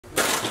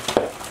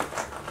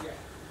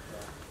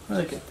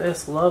Look at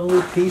this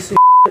lovely piece of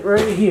shit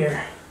right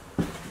here.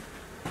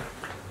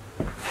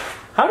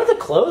 How did the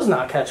clothes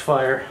not catch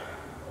fire?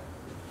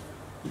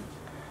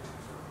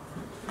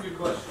 Good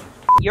question.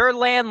 Your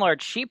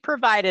landlord, she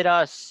provided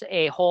us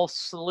a whole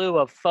slew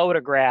of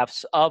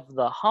photographs of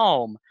the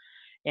home,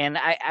 and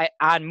I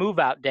on move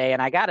out day,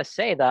 and I gotta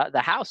say the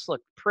house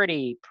looked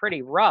pretty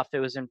rough. It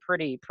was in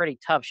pretty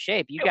tough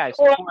shape. You guys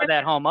tore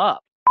that home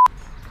up.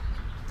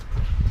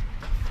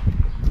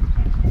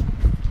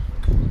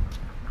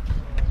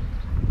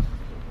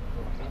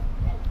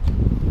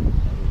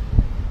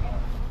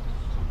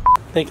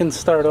 They can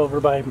start over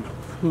by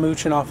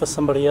mooching off of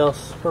somebody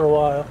else for a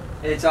while.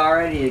 It's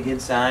already a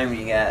good sign when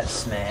you got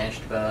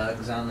smashed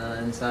bugs on the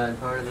inside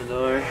part of the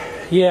door.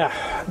 Yeah,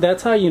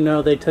 that's how you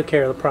know they took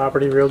care of the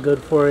property real good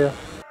for you.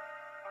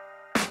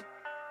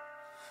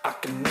 I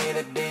can hear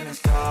the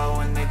demons call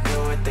when they do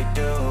what they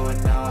do,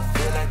 and now I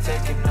feel like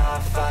taking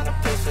off, find a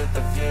place with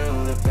a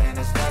view. The pain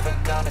is never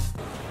gonna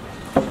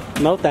stop.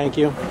 No, thank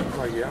you.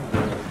 Oh, yeah, I'm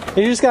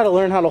good. You just got to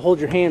learn how to hold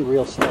your hand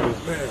real steady. Man,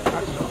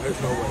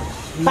 there's no way.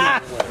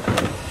 Ha!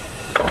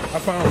 I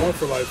found one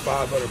for like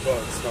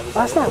 $500.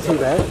 That's not too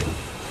bad.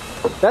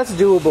 That's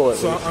doable.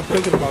 So I'm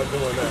thinking about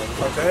doing that.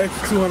 Like the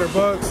extra $200,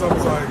 I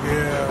was like,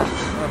 yeah,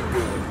 I'm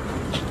good.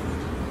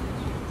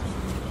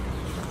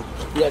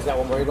 You guys got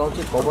one more you're going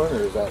to? Colburn, or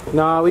is that?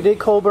 No, we did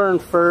Colburn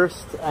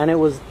first, and it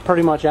was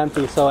pretty much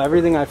empty. So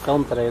everything I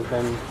filmed today has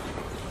been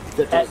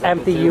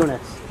empty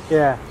units.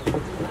 Yeah.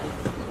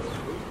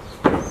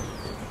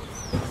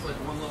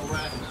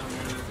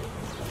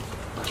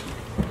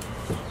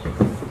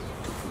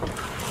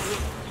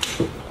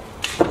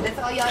 That's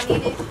all y'all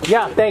needed?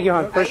 Yeah, thank you,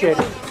 hon. Appreciate it.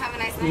 Have a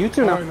nice night. You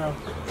too now.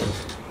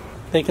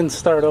 They can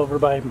start over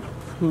by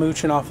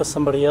mooching off of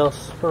somebody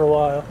else for a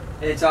while.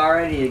 It's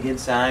already a good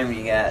sign when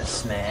you got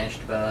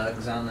smashed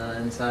bugs on the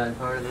inside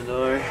part of the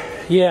door.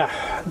 Yeah,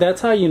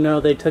 that's how you know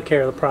they took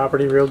care of the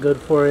property real good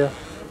for you.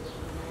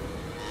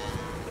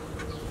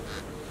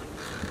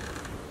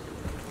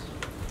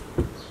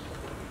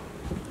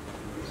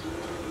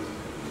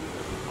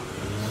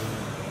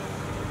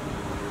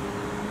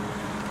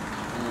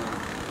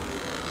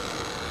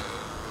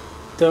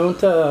 Don't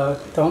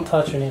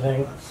touch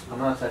anything. I'm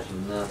not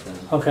touching nothing.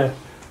 Okay.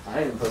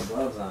 I didn't put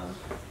gloves on.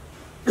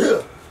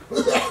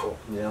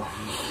 Yeah.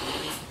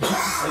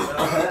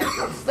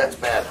 That's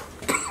bad.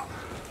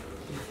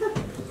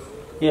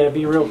 Yeah,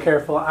 be real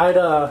careful. I'd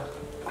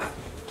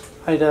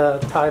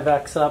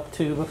Tyvek up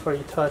too before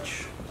you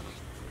touch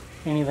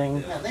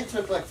anything. Yeah, they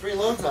took like 3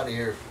 loads out of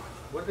here.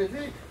 What did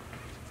they take?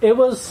 It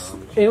was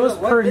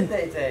What pretty. did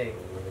they take?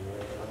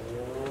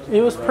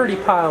 It was pretty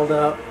piled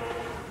up.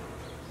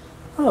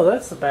 Oh,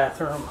 that's the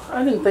bathroom.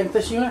 I didn't think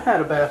this unit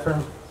had a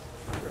bathroom.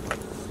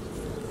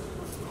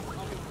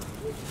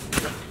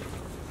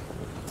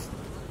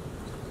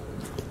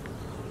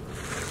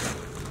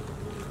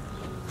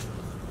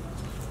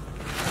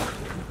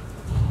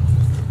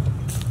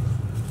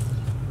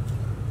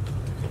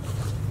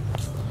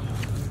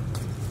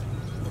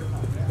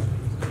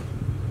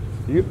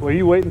 Will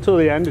you wait until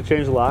the end to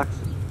change the locks?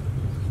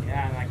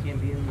 Yeah, and I can't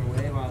be in their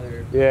way while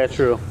they're Yeah,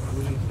 true.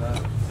 moving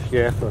stuff.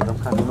 Yeah, but I'm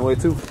kind of in the way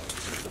too.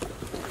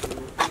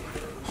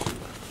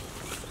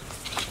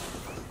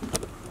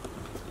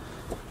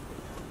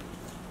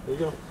 There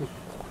you go.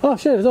 Oh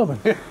shit, it's open.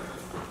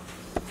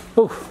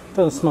 Oh,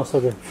 doesn't smell so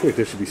good. I feel like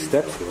there should be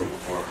steps though.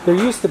 There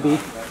used to be.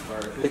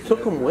 They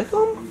took them with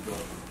them?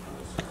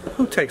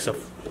 Who takes a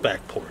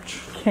back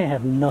porch? Can't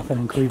have nothing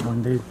in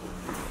Cleveland, dude.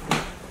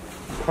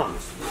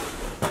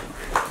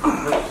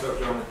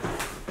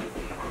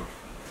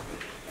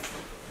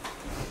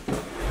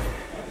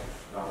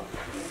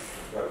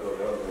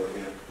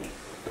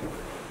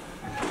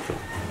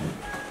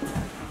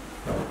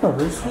 Oh,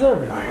 roosters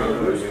everywhere.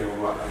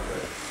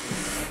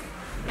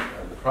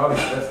 Probably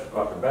best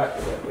off the back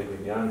of that, to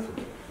be honest with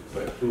you. It's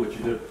like, do what you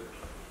do.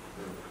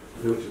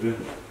 Do what you do.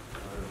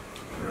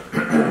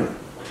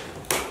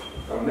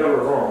 I'm never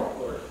wrong.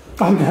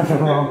 I'm never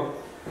wrong.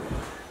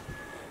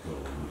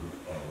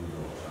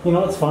 You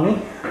know what's funny?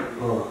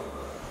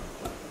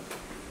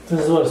 This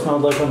is what it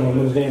smelled like when we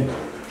moved in.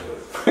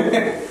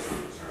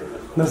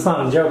 That's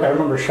not a joke. I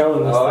remember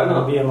showing this thing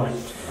and being like,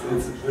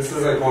 This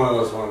is like one of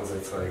those ones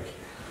that's like,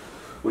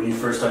 when you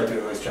first start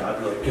doing this job,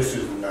 you're like, this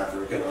is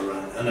never gonna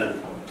run. And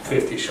then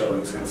 50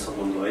 showings and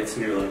someone lights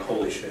and you're like,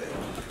 holy shit.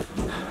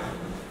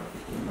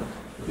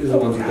 These are the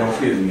ones you don't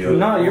see in the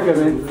no, you're good,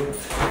 man.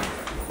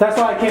 That's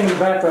why I came in the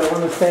back, but I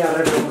wanted to stay out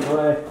of everyone's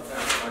way.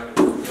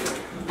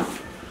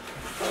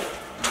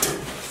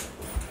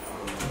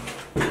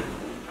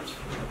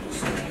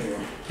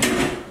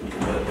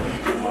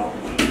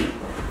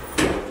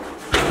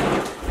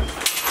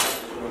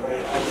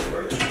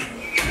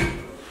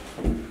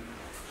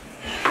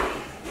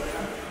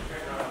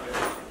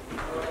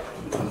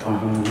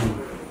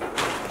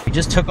 We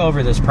just took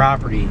over this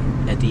property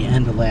at the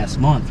end of last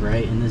month,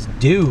 right? And this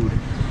dude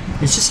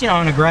is just, you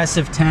know, an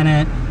aggressive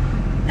tenant,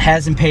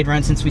 hasn't paid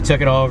rent since we took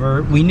it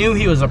over. We knew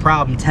he was a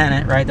problem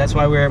tenant, right? That's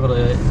why we were able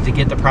to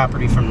get the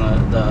property from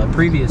the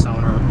previous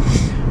owner.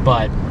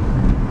 But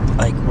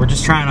Like, we're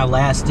just trying a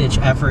last-ditch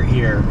effort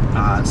here,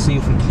 see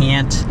if we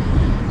can't,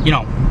 you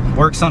know,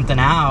 work something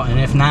out, and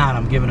if not,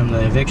 I'm giving them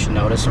the eviction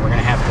notice, and we're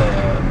gonna have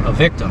to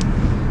evict them.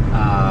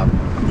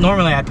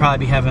 Normally, I'd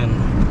probably be having,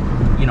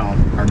 you know,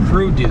 our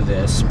crew do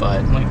this,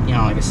 but, you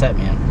know, like I said,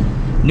 man,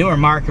 newer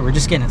market, we're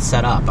just getting it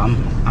set up.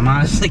 I'm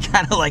honestly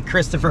kind of like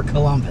Christopher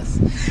Columbus.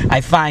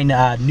 I find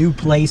new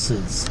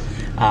places,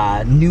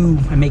 I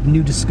make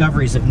new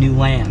discoveries of new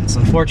lands.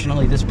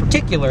 Unfortunately, this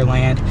particular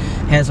land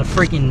has a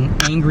freaking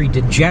angry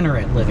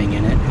degenerate living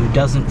in it who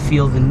doesn't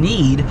feel the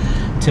need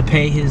to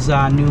pay his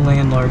new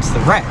landlords the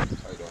rent.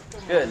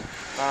 Good.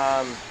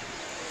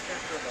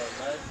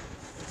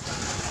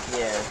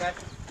 Yeah.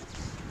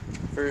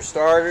 For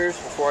starters,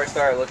 before I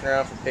start looking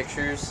around for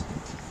pictures,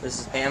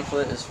 this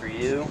pamphlet is for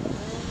you.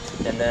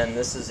 And then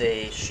this is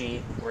a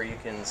sheet where you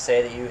can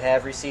say that you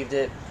have received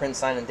it, print,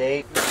 sign, and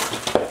date.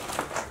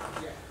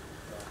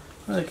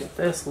 Look at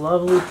this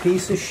lovely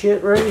piece of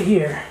shit right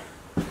here.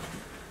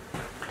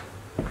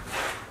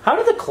 How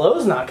did the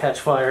clothes not catch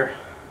fire?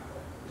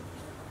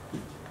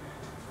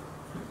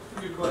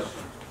 Good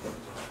question.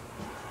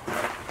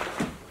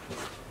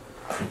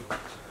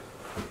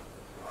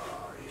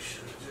 Oh, you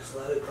should have just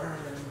let it burn.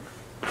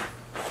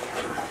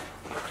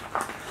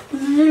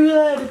 You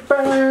let it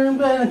burn,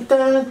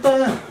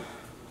 ba-da-da-da.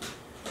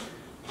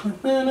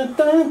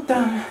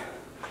 Ba-da-da-da-da.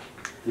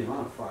 The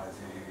amount of flies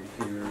in here, you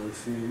can't really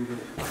see anything.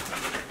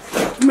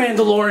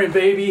 Mandalorian,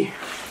 baby.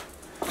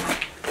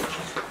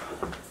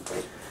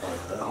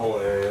 That whole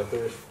area up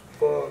there is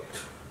fucked.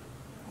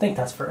 I think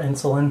that's for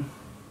insulin.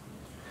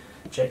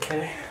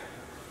 JK.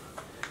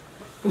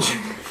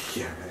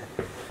 Yeah, man.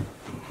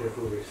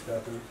 Careful where you're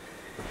stepping.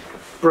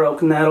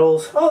 Broke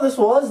nettles. Oh, this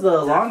was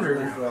the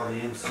laundry. For all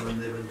the insulin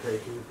they've been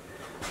taking.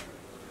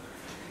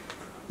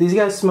 These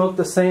guys smoke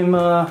the same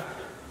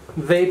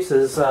vapes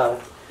as our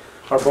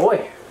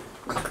boy.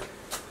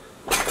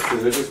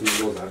 There's just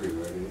needles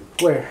everywhere, dude.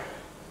 Where?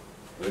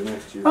 Right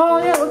next to your Oh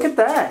foot. yeah, look at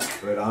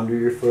that. Right under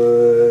your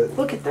foot.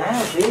 Look at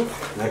that, dude.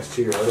 Next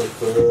to your other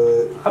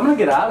foot. I'm gonna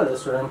get out of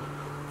this room.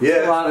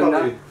 Yeah, a lot of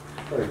probably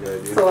good,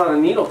 It's dude. a lot of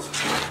needles.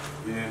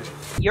 Yeah.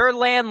 Your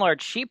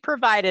landlord, she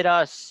provided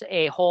us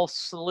a whole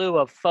slew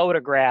of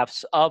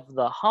photographs of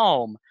the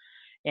home,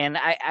 and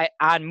I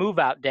on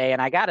move-out day,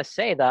 and I gotta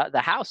say the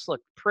house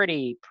looked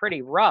pretty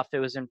rough. It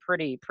was in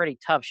pretty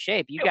tough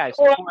shape. You guys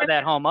tore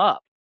that home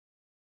up.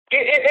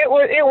 It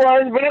was,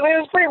 but it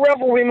was pretty rough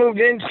when we moved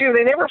in too.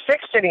 They never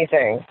fixed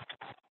anything.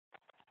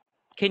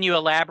 Can you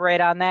elaborate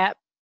on that?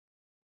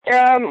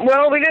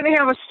 Well, we didn't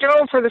have a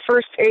stove for the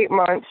first 8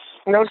 months.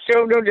 No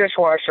stove, no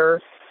dishwasher.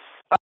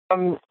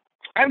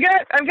 I've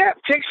got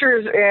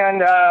pictures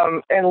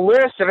and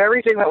lists of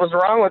everything that was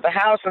wrong with the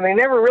house, and they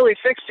never really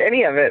fixed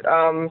any of it.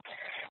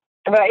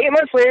 About 8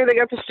 months later, they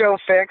got the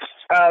stove fixed.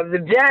 The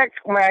deck,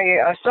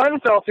 my son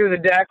fell through the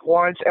deck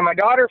once, and my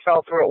daughter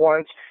fell through it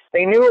once.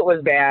 They knew it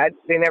was bad.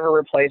 They never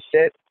replaced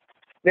it.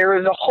 There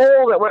was a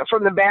hole that went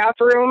from the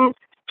bathroom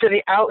to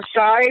the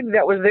outside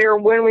that was there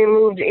when we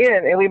moved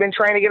in, and we've been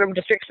trying to get them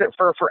to fix it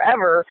for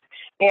forever.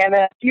 And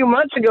a few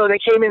months ago, they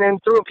came in and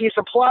threw a piece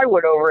of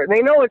plywood over it, and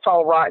they know it's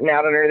all rotten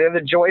out under there.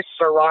 The joists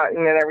are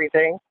rotten and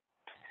everything.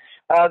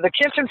 The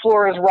kitchen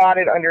floor is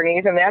rotted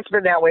underneath, and that's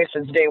been that way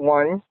since day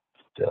one.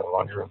 The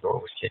laundry room door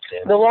was kicked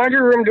in. The laundry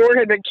room door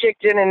had been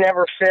kicked in and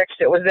never fixed.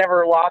 It was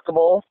never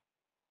lockable.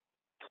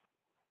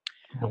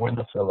 The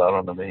window fell out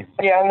on the main.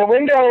 Yeah, and the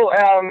window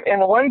in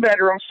the one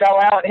bedroom fell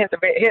out and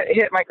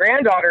hit my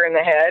granddaughter in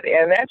the head,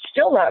 and that's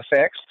still not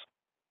fixed.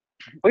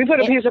 We put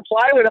a piece of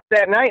plywood up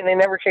that night, and they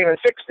never came and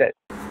fixed it.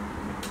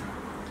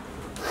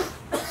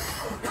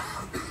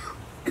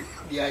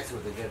 Yeah, I see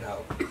what they did.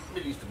 How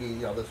it used to be,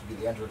 this would be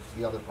the entrance to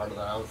the other part of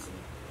the house, and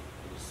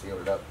they just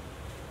sealed it up.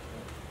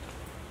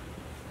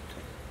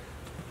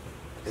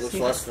 It looks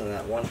less than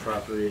that one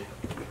property.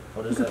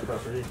 What is that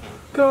property?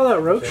 Look at all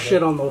that roach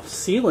shit on the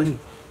ceiling.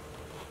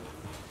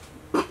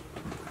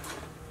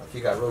 If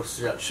you got roach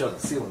shit on the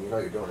ceiling, you know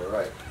you're doing it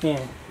right. Yeah,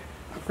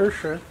 for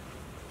sure.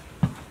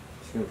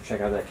 Just gonna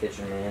check out that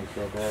kitchen, man.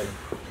 Feel bad.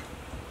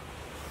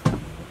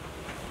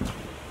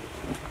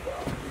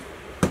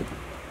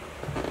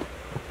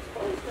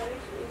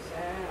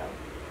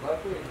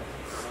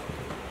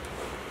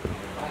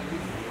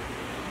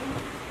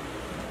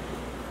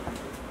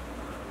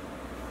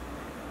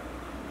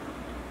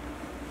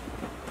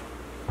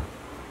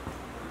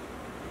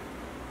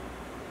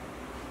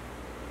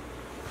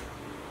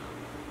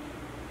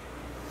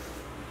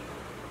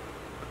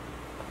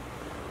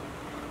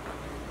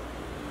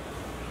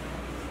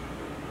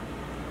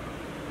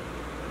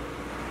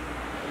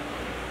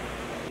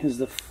 Is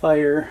the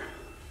fire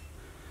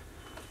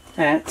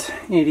at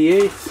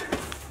 88th.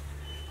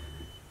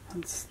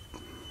 That's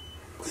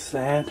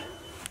sad.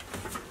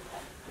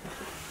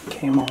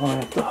 Came all the way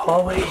up the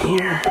hallway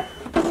here.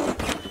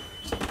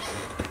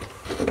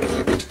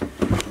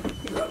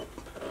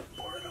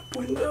 Boarded up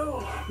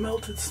window,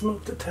 melted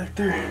smoke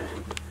detector.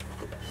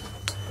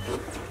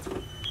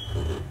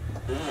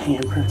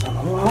 Handprints on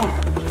the wall.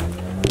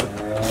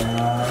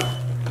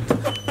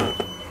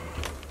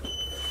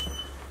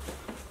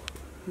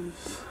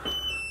 This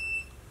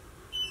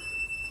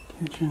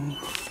kitchen.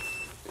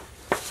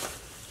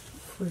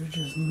 Fridge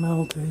is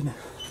melted.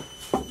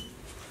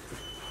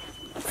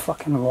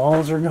 Fucking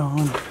walls are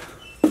gone.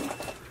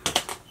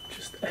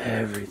 Just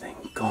everything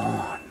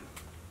gone.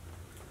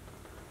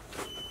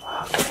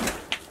 Fuck.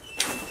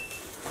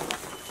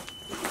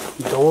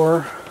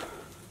 Door.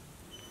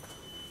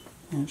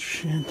 And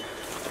shit.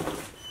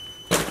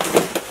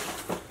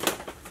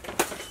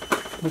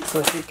 Looks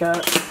like it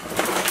got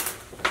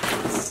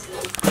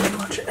pretty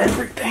much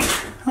everything.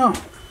 Oh.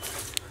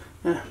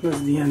 Yeah, this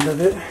is the end of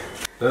it.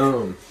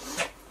 Boom.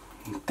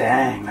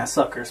 Dang, that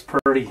sucker's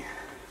pretty.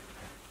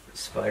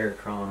 Spider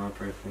crawling up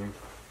right there.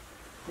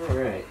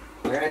 Alright.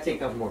 I gotta take a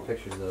couple more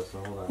pictures though,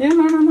 so hold on. Yeah,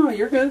 no,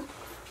 you're good.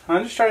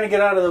 I'm just trying to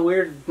get out of the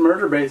weird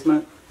murder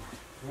basement.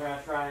 We're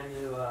not trying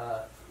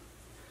to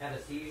have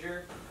a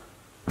seizure.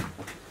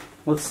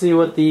 Let's see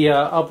what the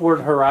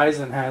upward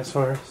horizon has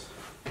for us.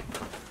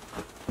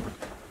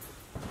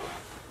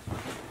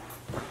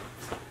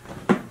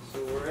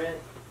 So we're at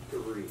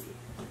 3.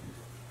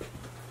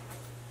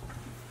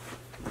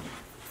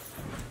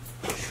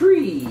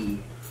 Tree!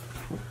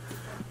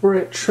 We're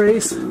at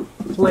Trace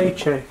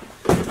Leche.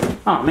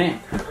 Oh man.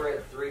 We're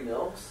at 3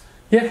 milks?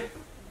 Yeah.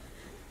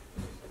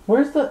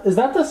 Where's the... Is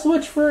that the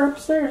switch for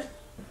upstairs?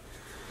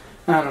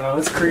 I don't know,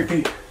 it's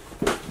creepy.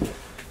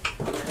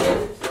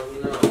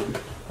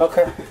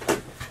 Okay.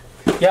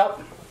 Yep.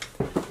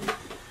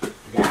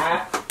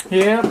 Yeah.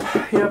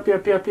 Yep.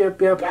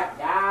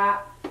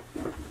 Yeah.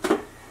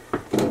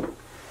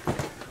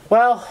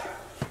 Well,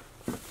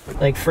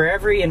 like for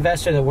every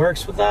investor that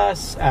works with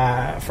us,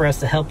 for us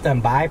to help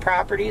them buy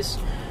properties,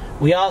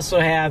 we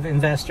also have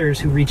investors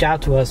who reach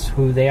out to us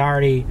who they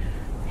already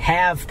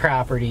have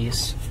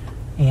properties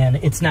and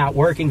it's not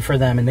working for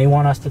them and they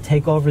want us to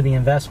take over the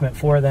investment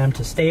for them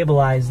to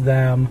stabilize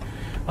them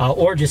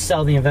or just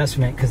sell the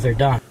investment because they're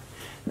done.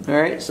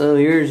 Alright, so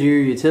here's your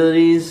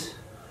utilities.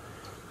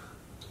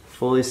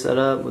 Fully set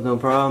up with no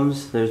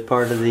problems. There's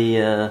part of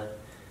the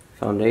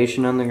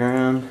foundation on the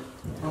ground.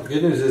 Well,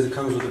 good news is it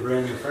comes with a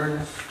brand new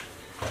furnace.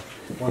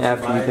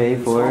 After you pay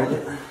for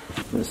it.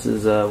 This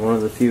is one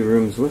of the few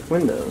rooms with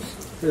windows.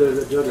 There's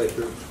a jug I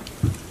threw.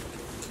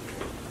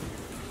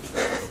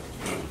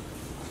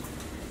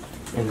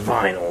 And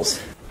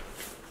vinyls.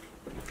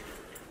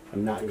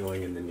 I'm not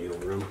going in the needle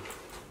room.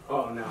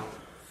 oh no.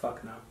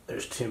 Fuck no.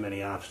 There's too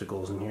many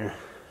obstacles in here.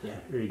 Yeah.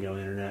 Here you go,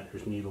 internet.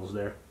 There's needles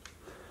there.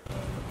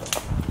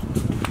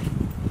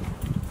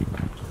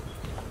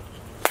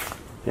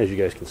 As you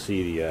guys can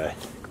see, the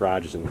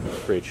garage is in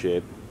great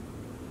shape.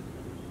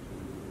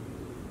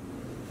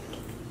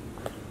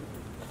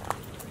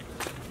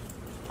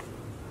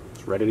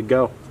 It's ready to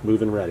go.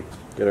 Moving ready.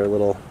 Get our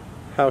little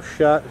house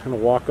shot and a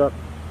walk up.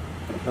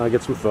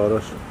 Get some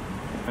photos.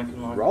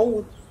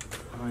 Roll.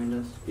 Behind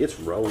us. It's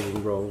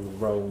rolling,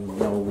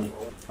 rolling.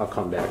 I'll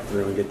come back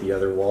through and get the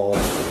other wall.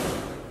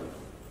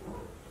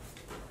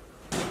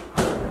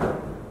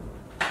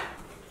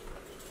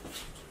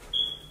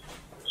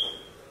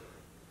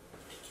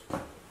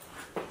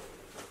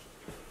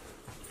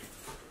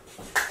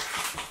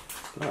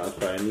 Oh, that's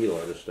probably a needle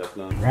I just stepped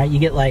on. Right? You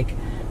get like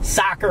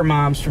soccer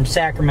moms from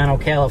Sacramento,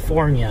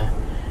 California,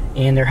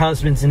 and their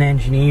husband's an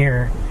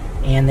engineer,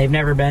 and they've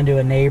never been to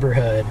a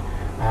neighborhood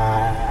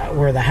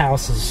where the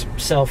houses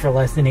sell for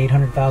less than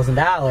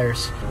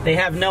 $800,000. They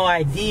have no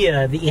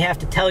idea that you have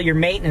to tell your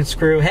maintenance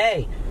crew,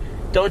 hey,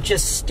 don't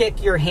just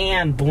stick your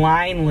hand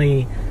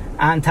blindly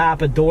on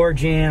top of door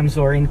jambs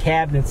or in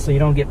cabinets so you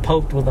don't get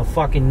poked with a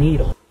fucking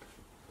needle.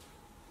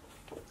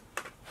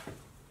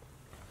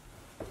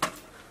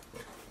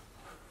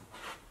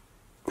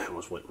 I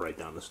almost went right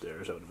down the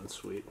stairs. That would have been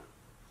sweet.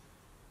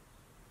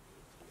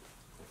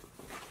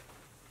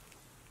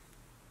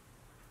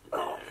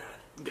 Oh,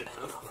 good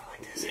enough.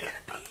 Yeah,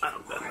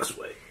 I'm going this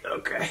way.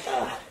 Okay.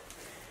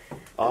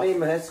 I made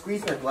my head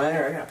squeeze my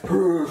bladder. I got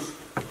Let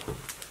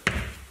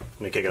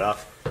me kick it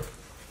off.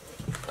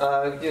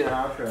 we can do an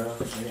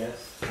outro, I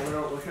guess. I don't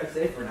know, what should I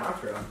say for an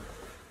outro?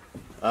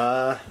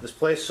 This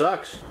place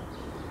sucks.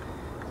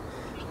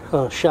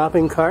 A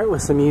shopping cart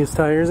with some used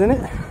tires in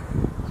it.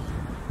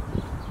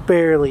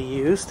 Barely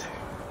used.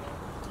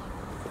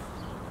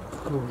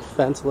 The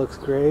fence looks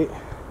great.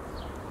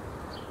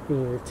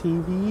 Your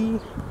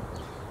TV.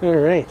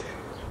 Alright.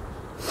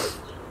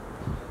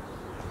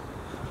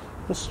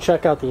 Let's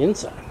check out the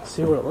inside.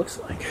 See what it looks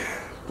like.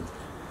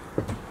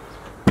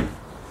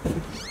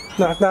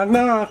 Knock, knock,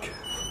 knock.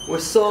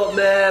 What's up,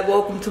 man?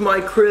 Welcome to my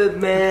crib,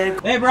 man.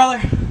 Hey, brother.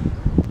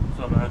 What's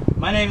up, man?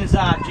 My name is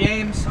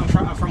James. I'm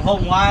from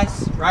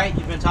HoltonWise, right?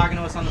 You've been talking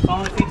to us on the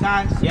phone a few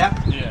times, yeah?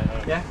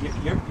 Yeah. Yeah,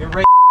 you're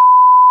Ray.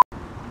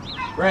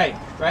 Ray,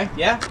 right?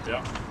 Yeah?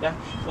 Yeah.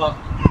 Well,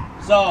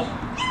 so,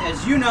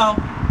 as you know,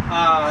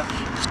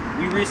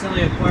 we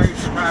recently acquired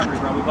your property,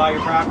 bro. We bought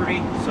your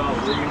property, so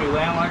we're your new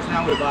landlords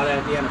now. We bought it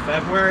at the end of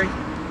February.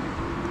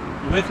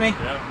 You with me?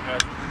 Yeah,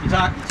 okay. You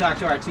talked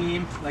to our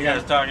team. Like I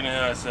was talking to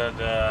him, I said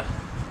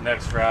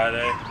next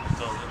Friday.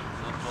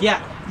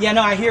 Yeah,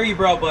 no, I hear you,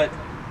 bro, but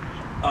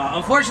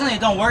Unfortunately,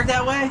 it don't work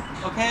that way,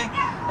 okay?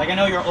 Like, I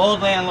know your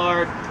old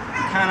landlord,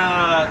 kind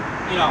of,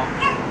 you know,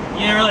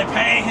 you didn't really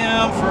pay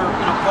him for, you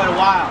know, quite a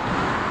while.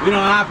 We don't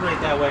operate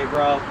that way,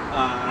 bro.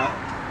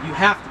 You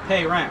have to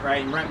pay rent,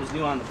 right? And rent was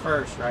due on the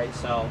 1st, right?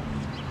 So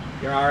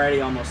you're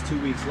already almost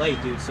 2 weeks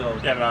late, dude, so.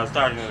 Yeah, but I was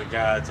talking to the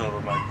guy, I told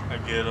him, like, I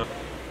get it.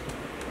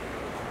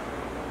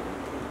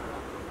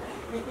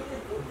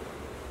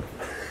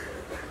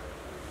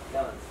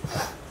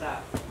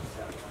 Stop.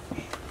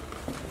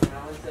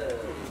 I went to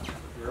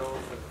girl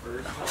for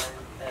the first time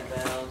at the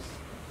house.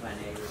 My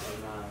neighbor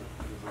came on.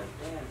 He was like,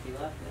 damn, she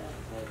left that.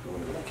 I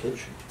was like,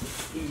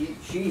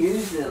 she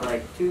used it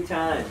like 2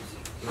 times.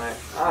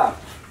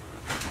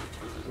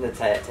 The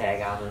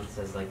tag on it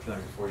says like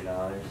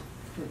 $240.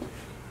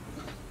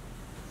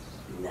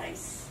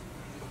 Nice.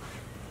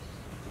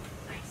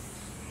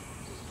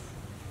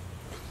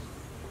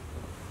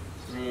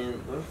 Man,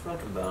 what a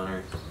fucking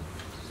boner.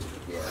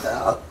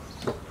 Yeah.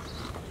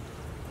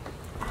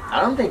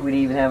 I don't think we'd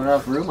even have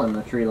enough room on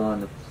the tree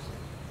lawn to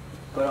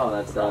put all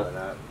that stuff.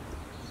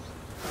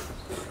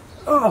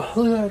 Oh,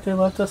 look at that. They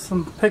left us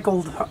some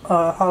pickled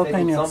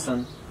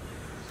jalapenos.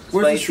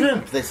 Where's the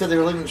shrimp? They said they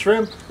were leaving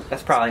shrimp.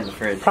 That's probably in the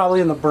fridge.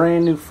 Probably in the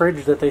brand new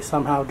fridge that they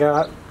somehow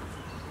got.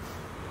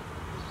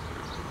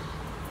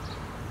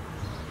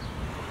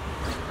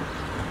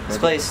 This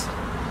place,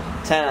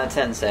 10 out of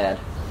 10 sad.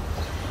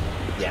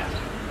 Yeah.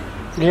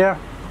 Yeah.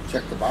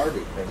 Check the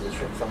Barbie. Maybe the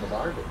shrimp's on the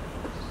Barbie.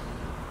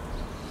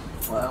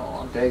 Well,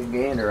 I'll take a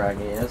gander, I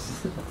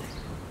guess.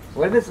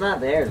 What if it's not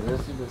theirs?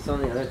 This is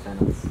some of the other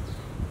tenants.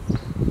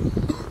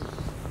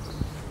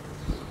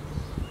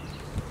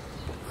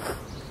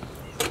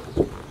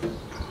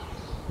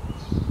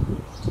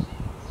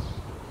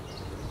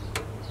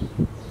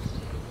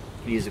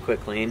 Use a quick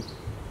clean.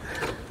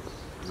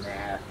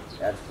 Nah,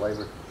 adds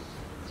flavor.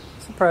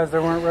 Surprised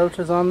there weren't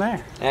roaches on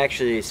there.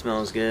 Actually, it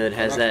smells good.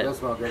 Has that? Does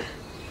smell good.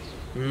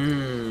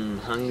 Mmm,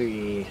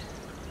 hungry.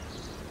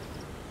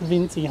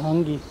 Vincy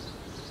hungry.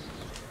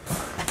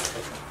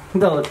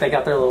 Look, they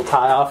got their little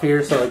tie off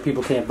here, so like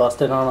people can't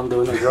bust in on them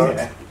doing their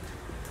drugs. Yeah.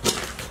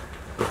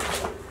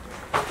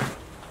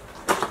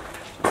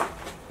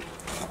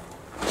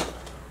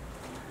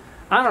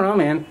 I don't know,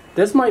 man.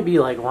 This might be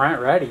like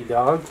rent ready,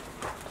 dog.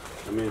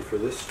 I mean, for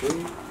this street,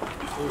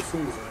 it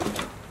seems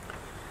like.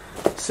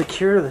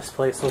 Secure this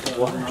place with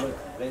what?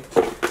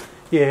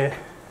 Yeah.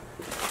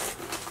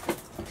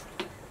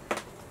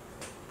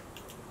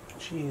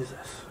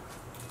 Jesus.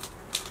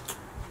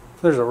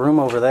 There's a room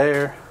over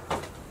there. I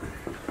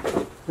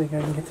think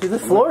I can get through. The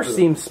floor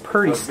seems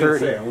pretty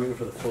sturdy. I'm waiting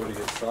for the floor to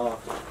get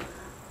soft.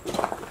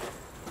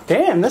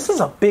 Damn, this is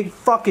a big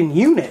fucking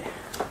unit.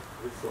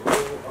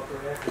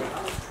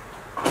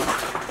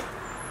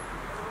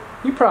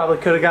 You probably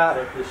could have got.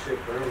 This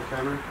shit burn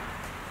camera.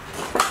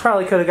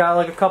 Probably could have got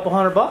like a couple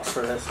 $100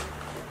 for this.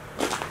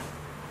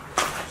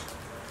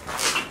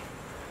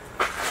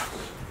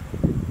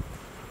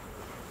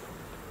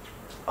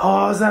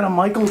 Oh, is that a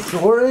Michael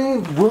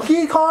Jordan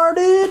rookie card,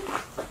 dude?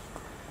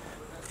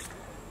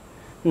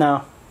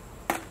 No,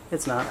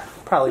 it's not.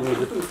 Probably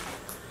needed. I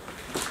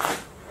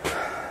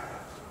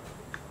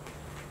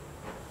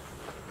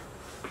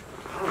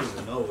don't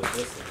even know what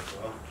this is,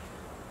 bro.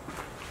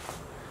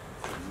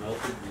 Some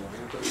melted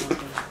lamp or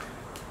something?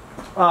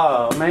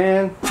 Oh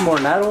man, more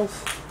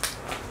nettles.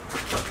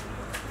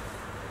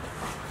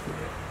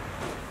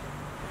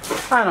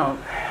 I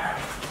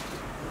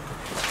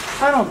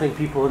don't think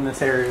people in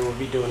this area would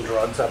be doing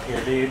drugs up here,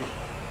 dude.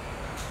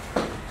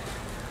 I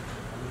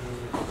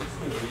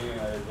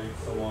think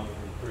someone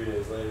 3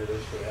 days later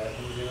this shit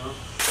happens, you know?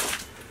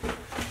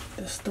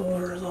 This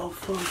door is all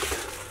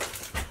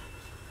fucked.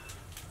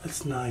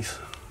 That's nice.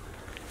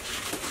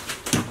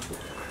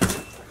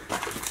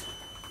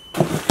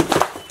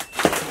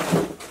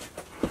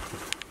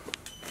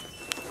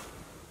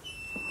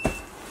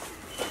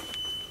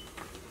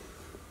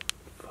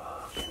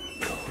 Fucking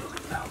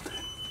totally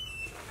melted.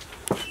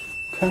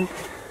 Okay.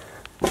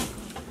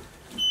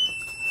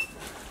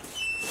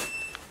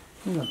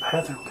 Even the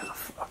bathroom got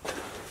fucked.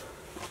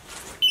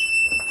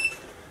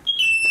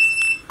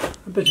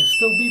 The bitch is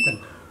still beeping.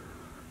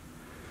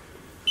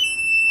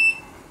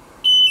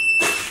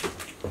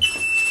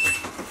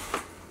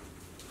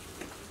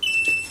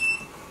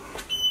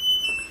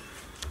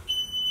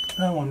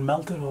 That one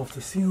melted off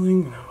the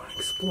ceiling and that one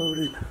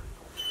exploded.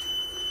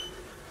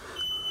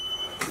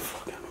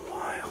 Fucking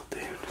wild,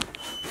 dude.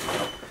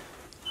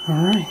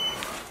 Alright.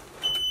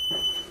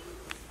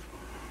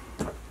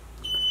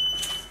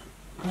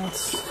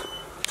 That's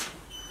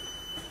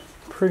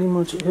pretty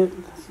much it.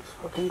 This is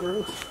fucking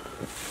gross.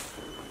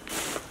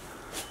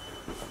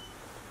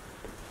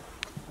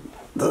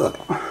 Ugh.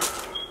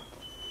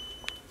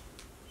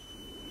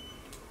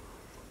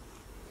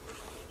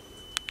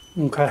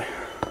 Okay.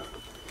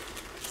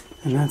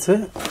 And that's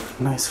it.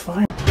 Nice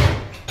fire.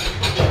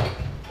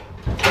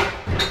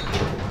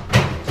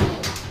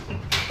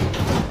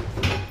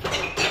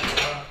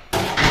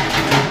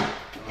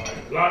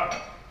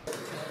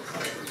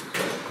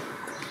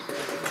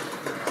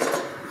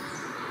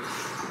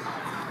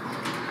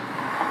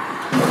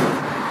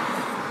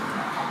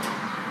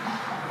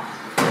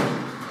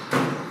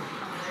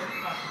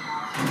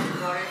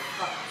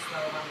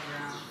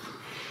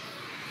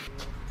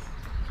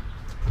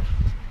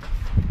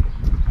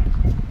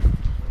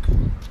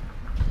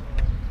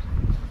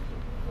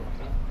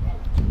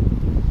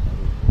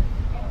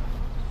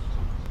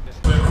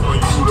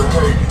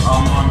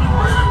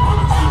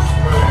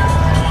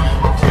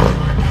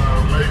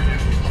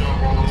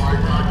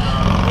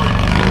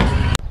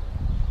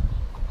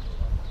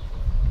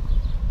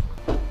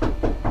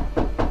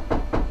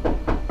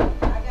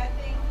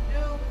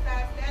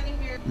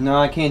 No,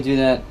 I can't do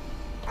that.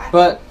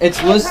 But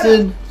it's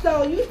listed.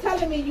 So you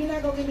telling me you're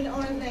not gonna give me the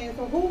owner's name?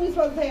 So who we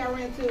supposed to pay our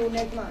rent to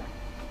next month?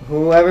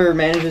 Whoever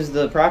manages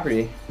the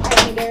property.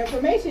 I need their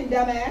information,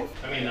 dumbass.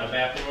 I mean,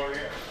 bathroom over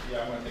here?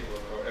 Yeah, I'm gonna take a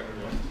look at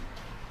everyone.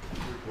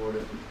 Record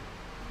it.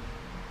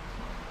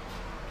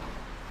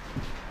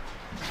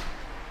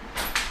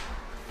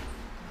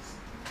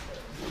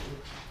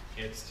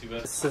 It's too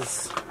bad. This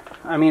is,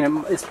 I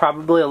mean, it's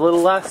probably a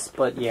little less,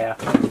 but yeah,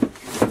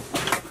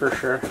 for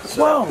sure.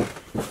 Whoa!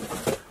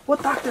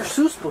 What Dr.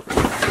 Seuss book is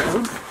that,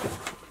 dude?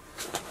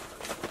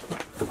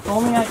 If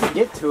only I could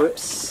get to it.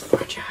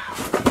 Watch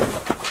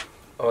out.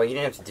 Oh, you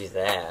didn't have to do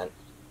that.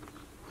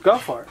 Go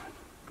for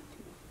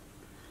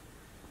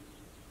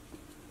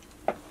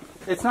it.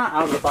 It's not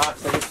out of the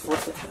box, I just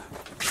flipped it.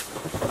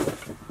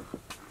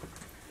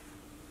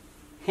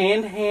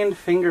 Hand,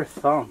 finger,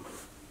 thumb.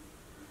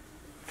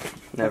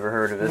 Never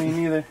heard of it. Me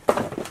neither.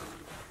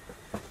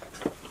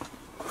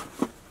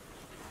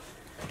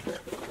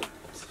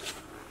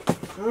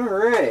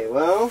 Alright,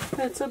 well.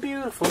 It's a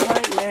beautiful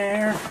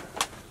nightmare.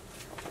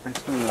 There's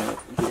a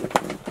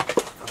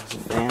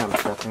fan I'm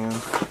stepping on.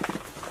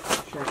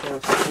 Check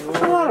out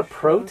a lot of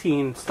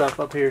protein stuff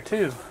up here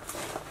too.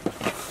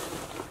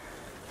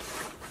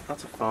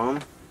 Lots of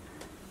foam.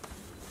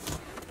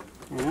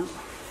 Yeah.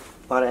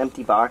 A lot of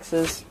empty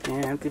boxes.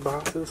 Yeah, empty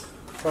boxes.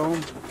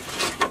 Foam.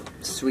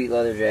 Sweet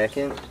leather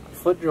jacket.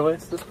 Foot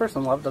joists. This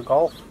person loved to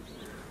golf.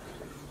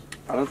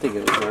 I don't think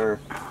it was her.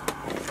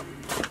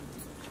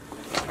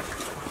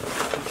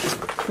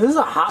 This is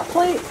a hot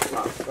plate?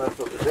 That's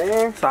over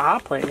there. It's a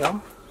hot plate,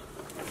 yo.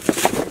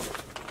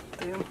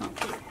 Damn hot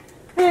plate.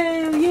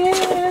 Hell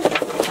yeah!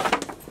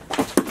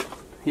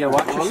 Yeah,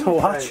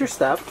 watch your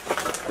step.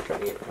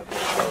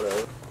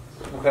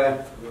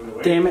 Okay.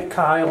 Damn it,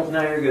 Kyle.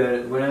 No, you're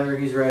good. Whenever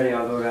he's ready,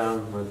 I'll go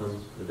down with him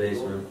to the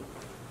basement.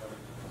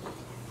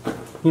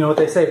 You know what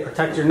they say,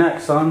 protect your neck,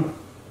 son.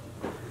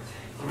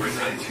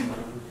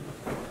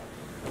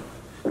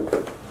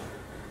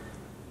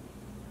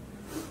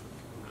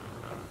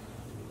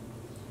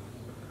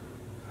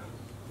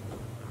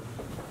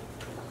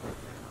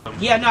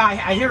 Yeah, no,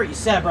 I hear what you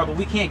said, bro, but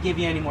we can't give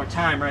you any more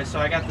time, right? So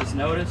I got this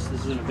notice.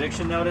 This is an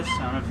eviction notice.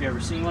 I don't know if you've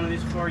ever seen one of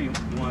these before. You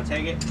want to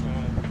take it?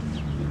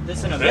 This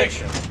is an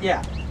eviction.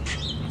 Yeah.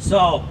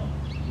 So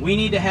we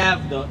need to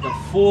have the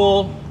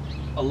full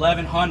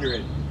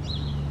 1,100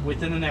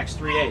 within the next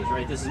 3 days,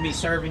 right? This is me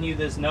serving you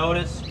this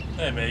notice.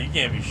 Hey, man, you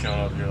can't be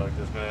showing up here like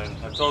this, man.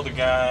 I told the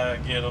guy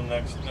I'd get him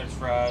next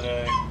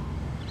Friday.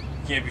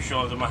 You can't be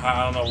showing up to my house.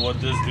 I don't know what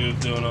this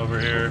dude's doing over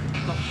here.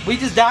 We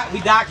just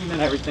we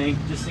document everything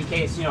just in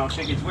case, you know,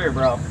 shit gets weird,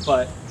 bro.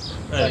 But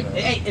like,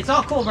 hey, it's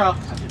all cool, bro.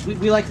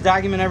 We like to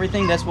document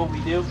everything. That's what we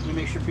do. We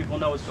make sure people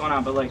know what's going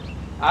on. But like,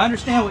 I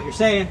understand what you're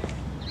saying,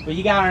 but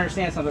you gotta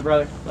understand something,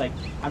 brother. Like,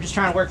 I'm just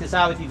trying to work this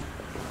out with you.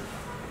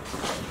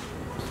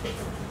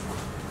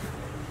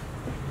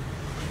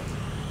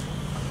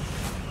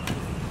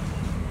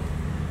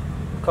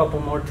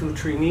 Couple more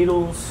 2-tree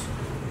needles.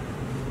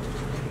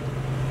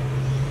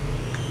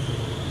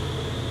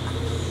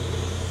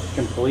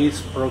 And police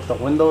broke the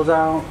windows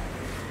out.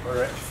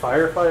 Or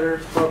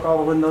firefighters broke all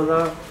the windows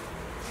out.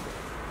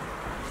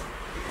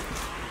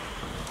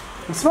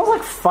 It smells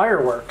like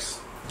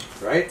fireworks.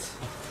 Right?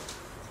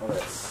 Oh,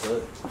 that's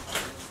soot.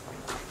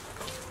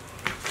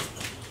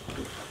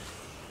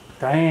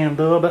 Damn,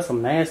 dude, that's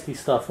some nasty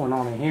stuff went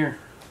on in here.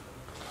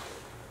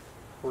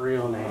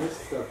 Real nasty. This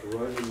stuff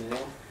running now.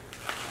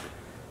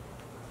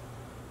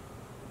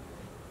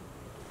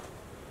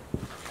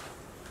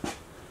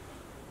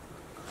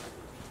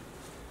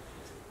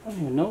 I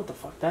don't even know what the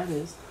fuck that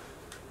is.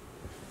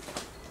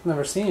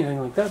 Never seen anything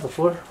like that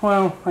before.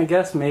 Well, I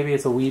guess maybe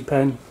it's a weed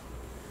pen.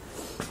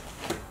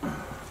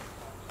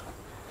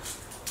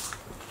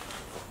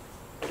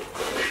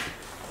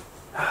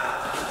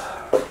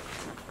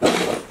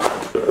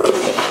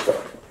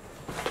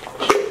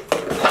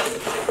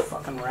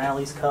 Fucking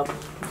Rally's cup.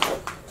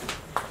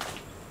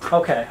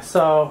 Okay,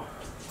 so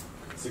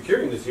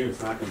securing this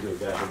unit's not going to do a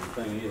goddamn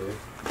thing either.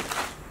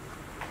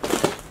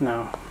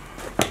 No.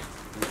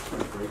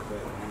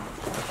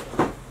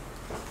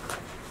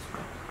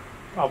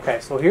 Okay,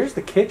 so here's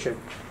the kitchen.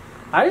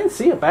 I didn't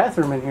see a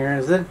bathroom in here.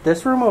 Is it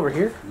this room over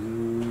here?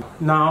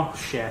 No,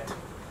 shit.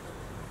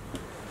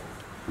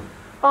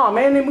 Oh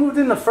man, they moved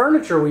in the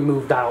furniture we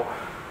moved out.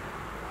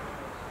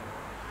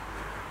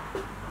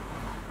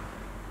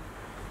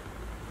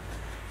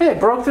 Hey, it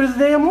broke through the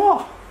damn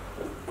wall.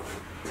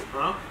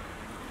 Huh?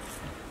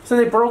 So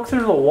they broke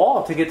through the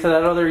wall to get to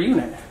that other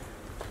unit.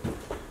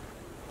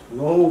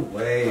 No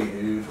way,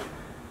 dude.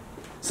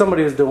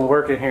 Somebody was doing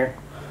work in here.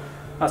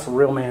 That's a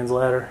real man's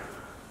ladder.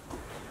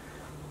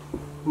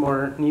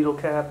 More needle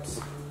caps.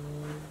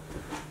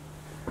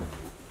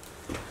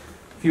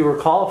 If you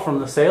recall from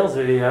the sales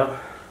video,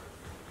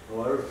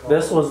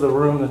 this was the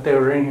room that they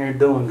were in here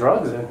doing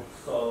drugs in.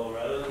 So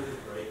rather than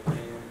just break in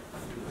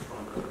the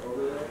front door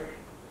over there,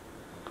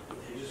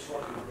 they just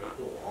fucking rip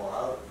the wall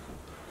out.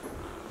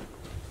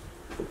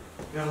 You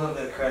gotta love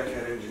that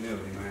crackhead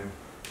ingenuity, man.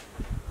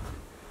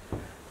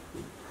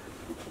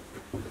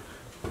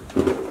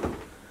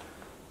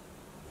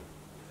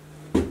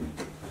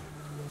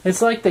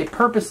 It's like they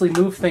purposely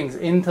move things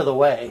into the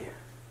way.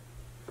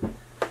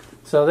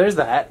 So there's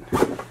that.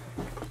 Are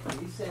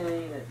you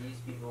saying that these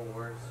people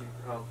weren't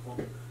super helpful?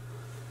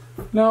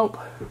 Nope.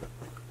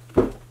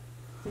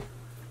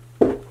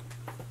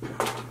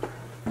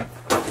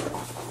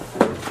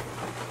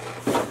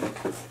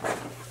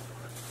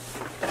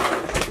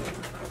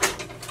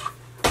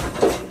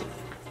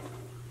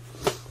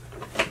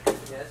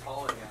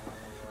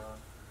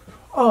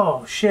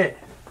 Oh shit.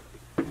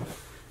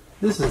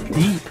 This is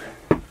deep.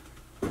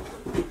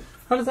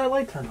 How does that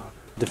light turn on?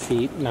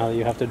 Defeat, now that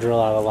you have to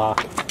drill out a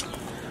lock.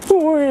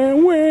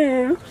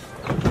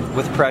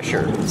 With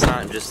pressure. It's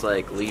not just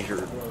like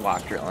leisure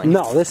lock drilling.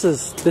 No, this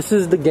is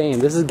the game.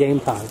 This is game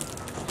time.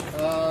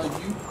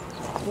 You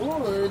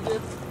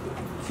could.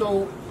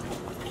 So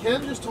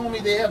Ken just told me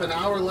they have an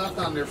hour left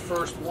on their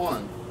first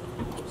one.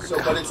 So,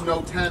 but it's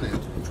no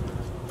tenant.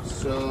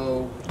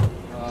 So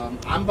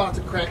I'm about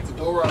to crack the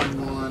door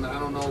on one. I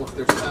don't know if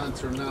there's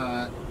tenants or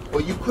not.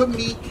 But you could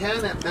meet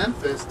Ken at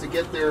Memphis to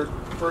get their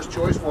first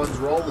choice ones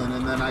rolling,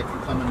 and then I can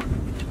come in.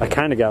 I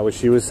kind of got what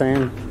she was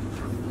saying.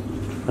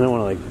 I don't want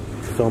to like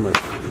film her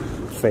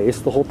face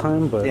the whole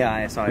time, but yeah,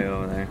 I saw you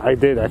over there. I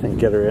did, I think,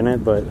 get her in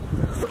it, but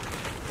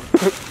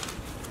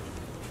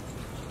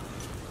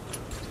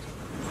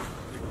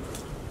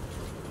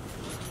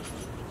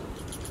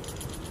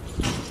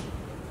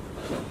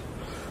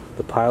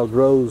the piled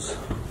rose.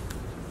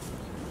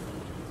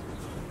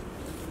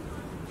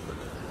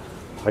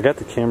 I got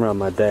the camera on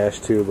my dash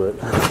too, but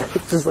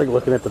it's just like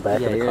looking at the back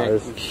of the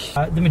cars.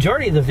 The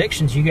majority of the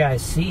evictions you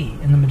guys see,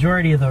 and the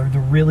majority of the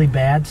really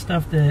bad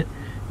stuff that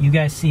you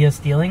guys see us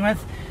dealing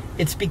with,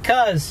 it's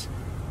because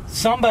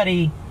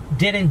somebody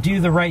didn't do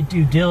the right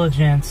due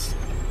diligence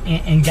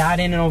and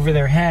got in and over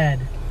their head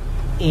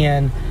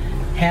and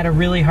had a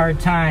really hard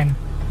time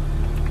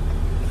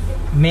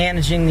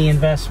managing the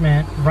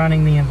investment,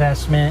 running the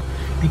investment,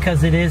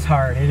 because it is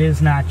hard. It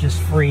is not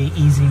just free,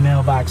 easy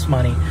mailbox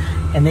money.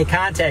 And they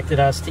contacted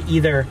us to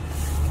either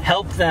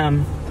help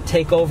them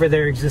take over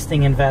their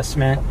existing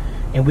investment,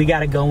 and we got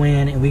to go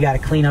in and we got to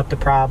clean up the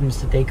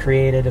problems that they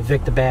created,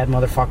 evict the bad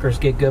motherfuckers,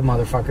 get good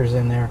motherfuckers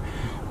in there,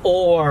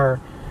 or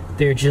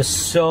they're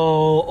just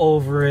so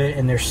over it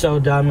and they're so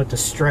done with the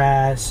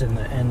stress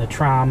and the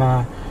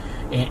trauma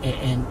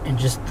and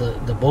just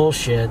the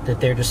bullshit that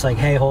they're just like,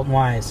 hey,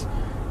 HoltonWise,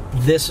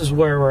 this is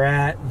where we're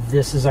at,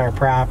 this is our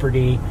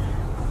property,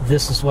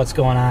 this is what's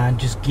going on,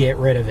 just get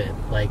rid of it,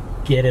 like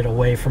get it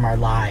away from our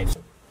lives.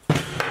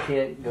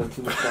 Can't go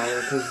too much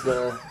longer because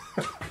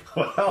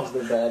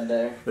the bad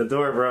there. The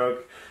door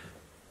broke.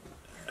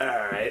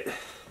 Alright.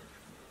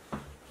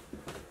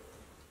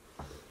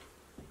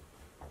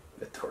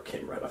 The door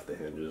came right off the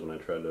hinges when I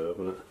tried to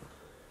open it.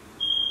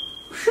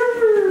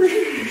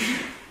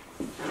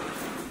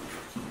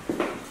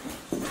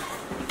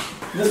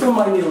 This one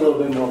might need a little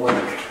bit more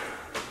work.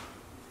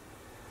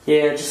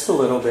 Yeah, just a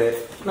little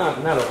bit. Not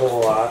a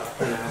whole lot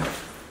for now.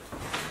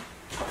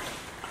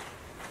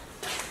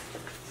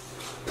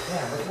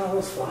 Yeah, look at all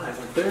those flies.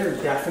 Like,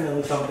 there's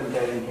definitely something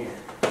dead in here.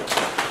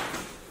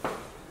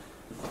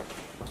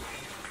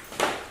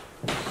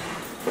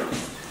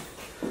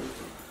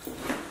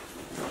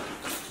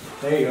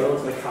 There you go.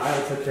 Looks like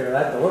Kyle took care of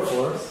that door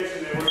for us.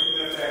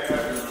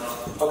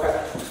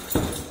 Okay.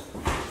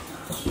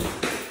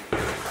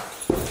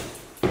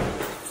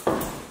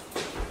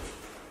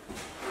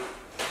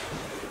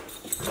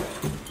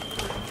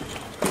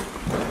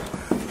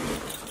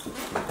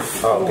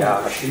 Oh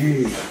gosh.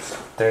 Jeez.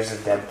 There's a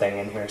dead thing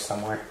in here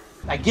somewhere.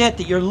 I get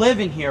that you're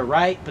living here,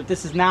 right? But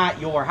this is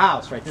not your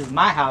house, right? This is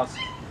my house.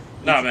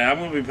 Nah, man, I'm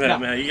gonna be paying,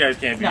 man. You guys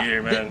can't be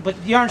here, man. But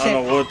you understand?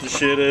 I don't know what the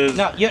shit is.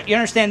 No, you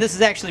understand? This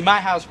is actually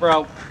my house,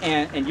 bro,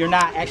 and you're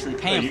not actually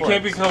paying for it. You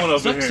can't be coming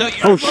up in here.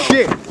 Oh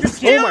shit!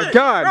 Oh my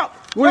god!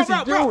 What is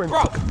he doing?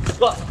 Bro,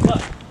 look!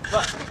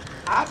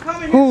 I'm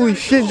coming here. Holy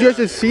shit! Did you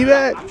just see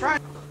that?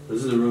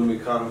 This is the room we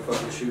caught him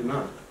fucking shooting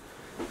up.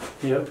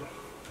 Yep.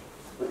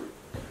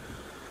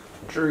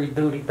 Jury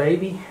duty,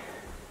 baby.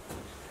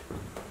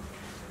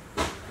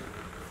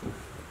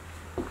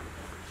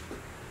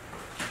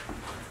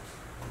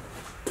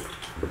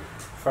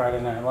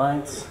 Friday Night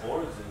Lights.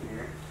 Boards in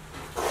here.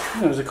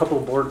 There's a couple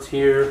of boards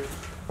here.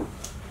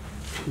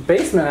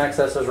 Basement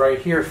access is right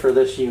here for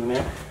this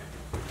unit.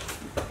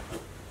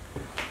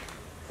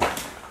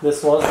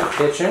 This was the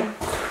kitchen.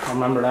 I'll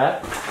remember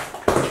that.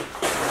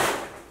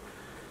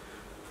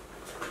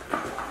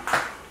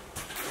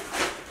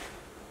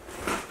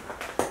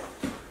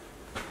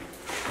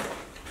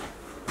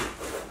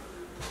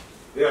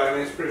 Yeah, I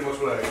mean, it's pretty much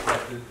what I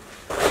expected.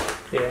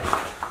 Yeah.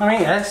 I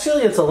mean,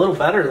 actually, it's a little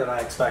better than I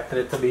expected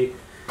it to be.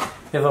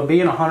 If I'm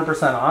being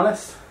 100%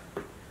 honest.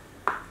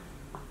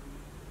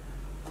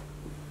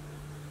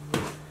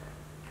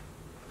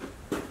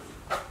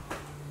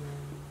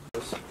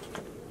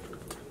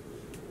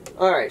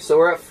 Alright, so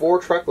we're at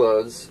 4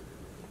 truckloads.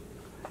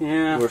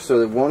 Yeah.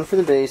 So one for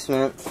the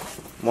basement,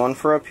 one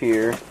for up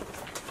here, 2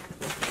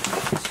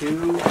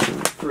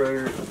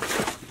 for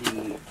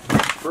the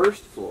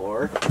first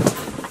floor.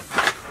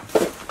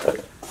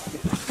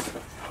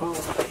 Holy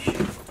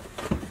shit.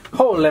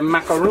 Le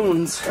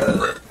macaroons.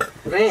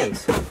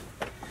 Vans.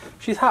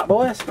 She's hot,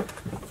 boys.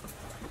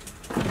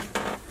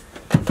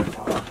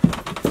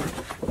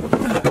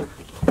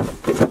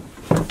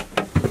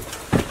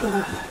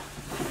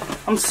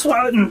 I'm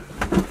sweating.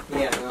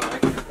 Yeah, no,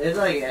 it's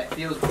like it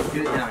feels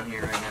good down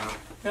here right now.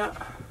 Yeah.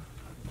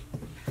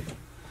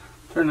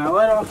 Turn that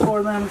light off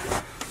for them.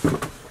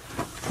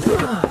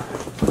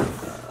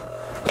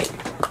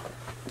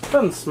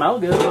 Doesn't smell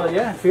good, but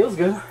yeah, it feels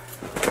good.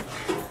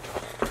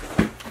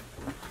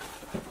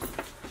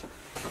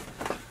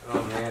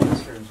 Oh man,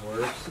 this room's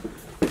worse.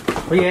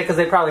 Well, yeah, because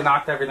they probably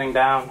knocked everything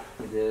down.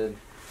 We did.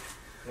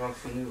 You want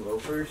some new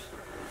loafers?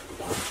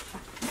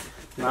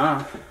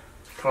 Nah.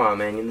 Come on,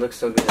 man, you look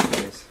so good at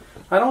this.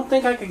 I don't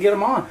think I could get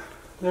them on.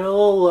 They're a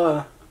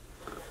little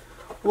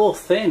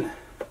thin.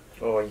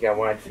 Oh, you got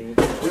wide feet?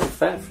 They're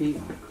fat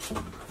feet.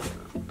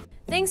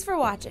 Thanks for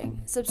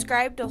watching.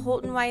 Subscribe to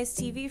HoltonWise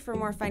TV for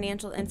more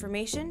financial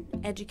information,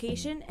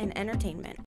 education, and entertainment.